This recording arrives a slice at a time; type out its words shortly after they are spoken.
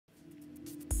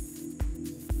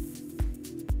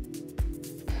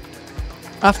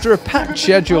After a packed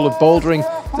schedule of bouldering,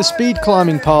 the speed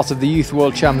climbing part of the Youth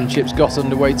World Championships got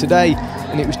underway today,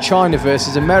 and it was China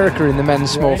versus America in the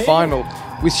men's small final,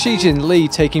 with Xijin Li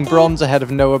taking bronze ahead of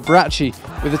Noah Bracci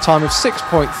with a time of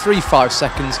 6.35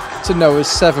 seconds to Noah's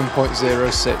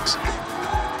 7.06.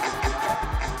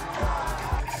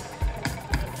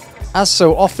 As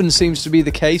so often seems to be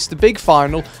the case, the big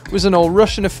final was an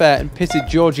all-Russian affair and pitted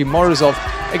Georgy Morozov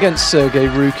against Sergei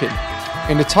Rukin.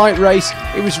 In a tight race,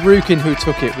 it was Rukin who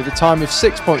took it with a time of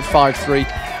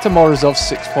 6.53 to Morozov's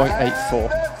 6.84.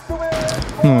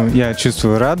 Ну, я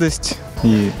чувствую радость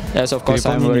и Yes, of course,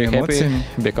 I'm very happy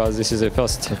because this is the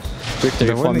first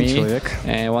victory for me.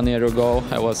 1 year ago,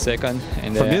 I was second,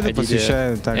 and I did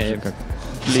a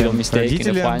little mistake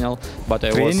in the final, but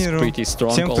I was pretty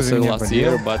strong also last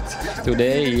year. But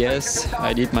today, yes,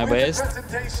 I did my best.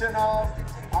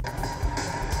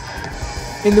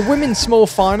 In the women's small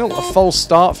final, a false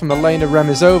start from Elena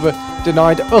Remizova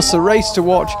denied us a race to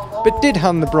watch, but did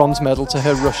hand the bronze medal to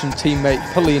her Russian teammate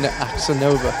Polina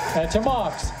Aksanova.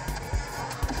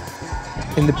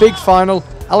 In the big final,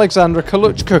 Alexandra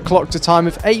Kaluchka clocked a time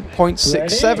of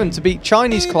 8.67 to beat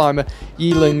Chinese climber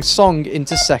Yiling Song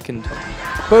into second.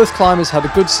 Both climbers had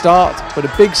a good start, but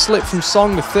a big slip from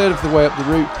Song a third of the way up the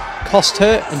route cost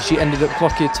her, and she ended up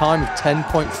clocking a time of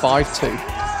 10.52.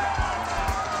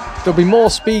 There'll be more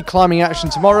speed climbing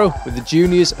action tomorrow with the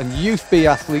juniors and youth B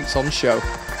athletes on show.